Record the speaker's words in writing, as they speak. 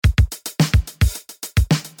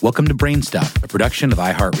Welcome to Brain Stuff, a production of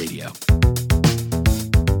iHeartRadio.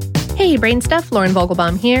 Hey, Brain Stuff, Lauren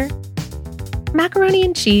Vogelbaum here. Macaroni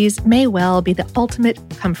and cheese may well be the ultimate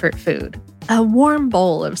comfort food. A warm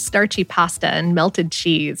bowl of starchy pasta and melted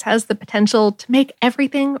cheese has the potential to make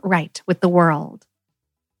everything right with the world.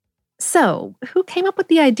 So, who came up with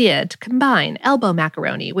the idea to combine elbow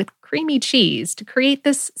macaroni with creamy cheese to create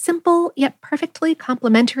this simple yet perfectly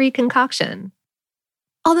complementary concoction?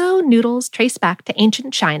 Although noodles trace back to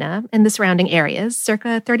ancient China and the surrounding areas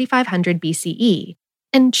circa 3500 BCE,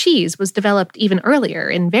 and cheese was developed even earlier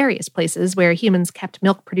in various places where humans kept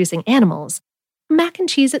milk-producing animals, mac and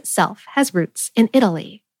cheese itself has roots in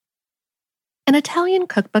Italy. An Italian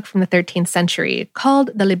cookbook from the 13th century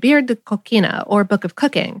called the Liber di Cucina, or Book of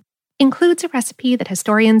Cooking, includes a recipe that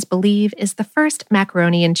historians believe is the first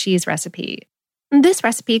macaroni and cheese recipe. This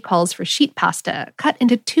recipe calls for sheet pasta cut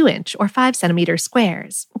into 2-inch or 5-centimeter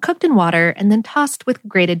squares, cooked in water and then tossed with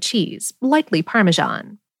grated cheese, likely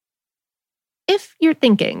Parmesan. If you're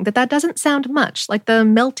thinking that doesn't sound much like the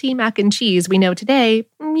melty mac and cheese we know today,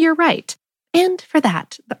 you're right. And for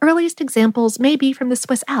that, the earliest examples may be from the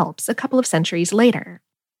Swiss Alps a couple of centuries later.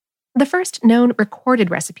 The first known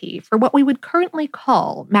recorded recipe for what we would currently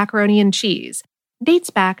call macaroni and cheese dates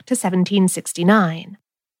back to 1769.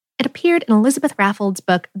 It appeared in Elizabeth Raffald's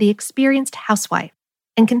book, The Experienced Housewife,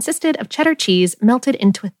 and consisted of cheddar cheese melted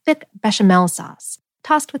into a thick bechamel sauce,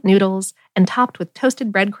 tossed with noodles, and topped with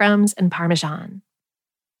toasted breadcrumbs and Parmesan.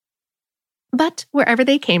 But wherever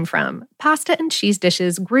they came from, pasta and cheese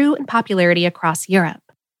dishes grew in popularity across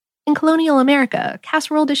Europe. In colonial America,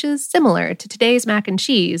 casserole dishes similar to today's mac and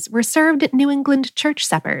cheese were served at New England church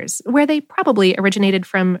suppers, where they probably originated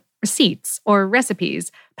from receipts or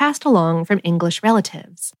recipes passed along from English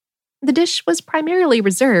relatives. The dish was primarily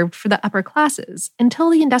reserved for the upper classes until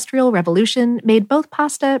the Industrial Revolution made both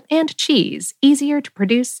pasta and cheese easier to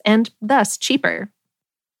produce and thus cheaper.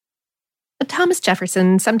 Thomas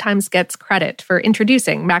Jefferson sometimes gets credit for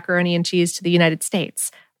introducing macaroni and cheese to the United States,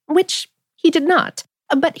 which he did not,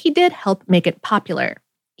 but he did help make it popular.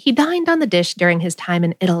 He dined on the dish during his time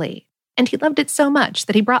in Italy, and he loved it so much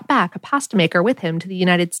that he brought back a pasta maker with him to the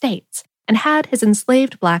United States and had his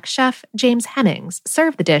enslaved black chef, James Hemings,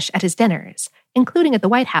 serve the dish at his dinners, including at the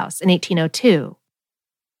White House in 1802.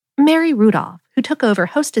 Mary Rudolph, who took over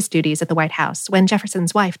hostess duties at the White House when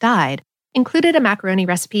Jefferson's wife died, included a macaroni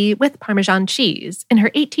recipe with Parmesan cheese in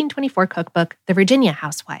her 1824 cookbook, The Virginia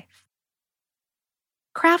Housewife.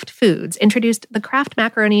 Kraft Foods introduced the Kraft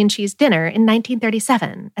Macaroni and Cheese Dinner in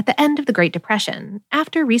 1937 at the end of the Great Depression,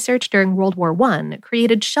 after research during World War I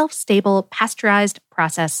created shelf-stable, pasteurized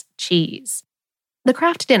process cheese. The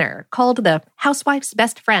Kraft Dinner, called the housewife's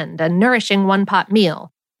best friend, a nourishing one-pot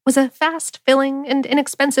meal, was a fast, filling, and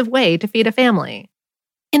inexpensive way to feed a family.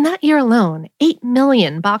 In that year alone, 8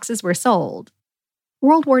 million boxes were sold.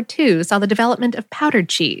 World War II saw the development of powdered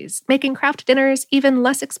cheese, making Kraft dinners even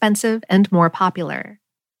less expensive and more popular.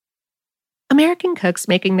 American cooks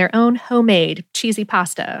making their own homemade cheesy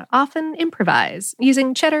pasta often improvise,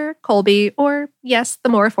 using cheddar, Colby, or, yes, the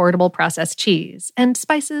more affordable processed cheese, and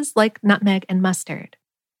spices like nutmeg and mustard.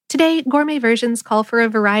 Today, gourmet versions call for a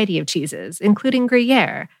variety of cheeses, including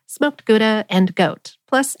Gruyere, smoked Gouda, and goat,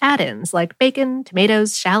 plus add-ins like bacon,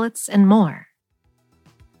 tomatoes, shallots, and more.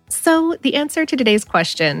 So, the answer to today's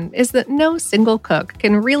question is that no single cook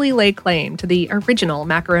can really lay claim to the original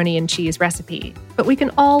macaroni and cheese recipe, but we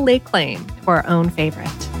can all lay claim to our own favorite.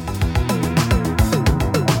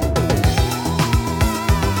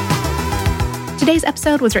 Today's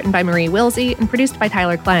episode was written by Marie Wilsey and produced by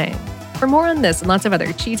Tyler Klang. For more on this and lots of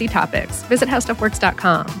other cheesy topics, visit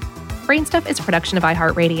howstuffworks.com. Brain Stuff is a production of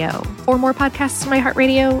iHeartRadio. For more podcasts from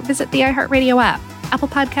iHeartRadio, visit the iHeartRadio app, Apple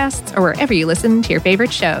Podcasts, or wherever you listen to your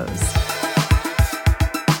favorite shows.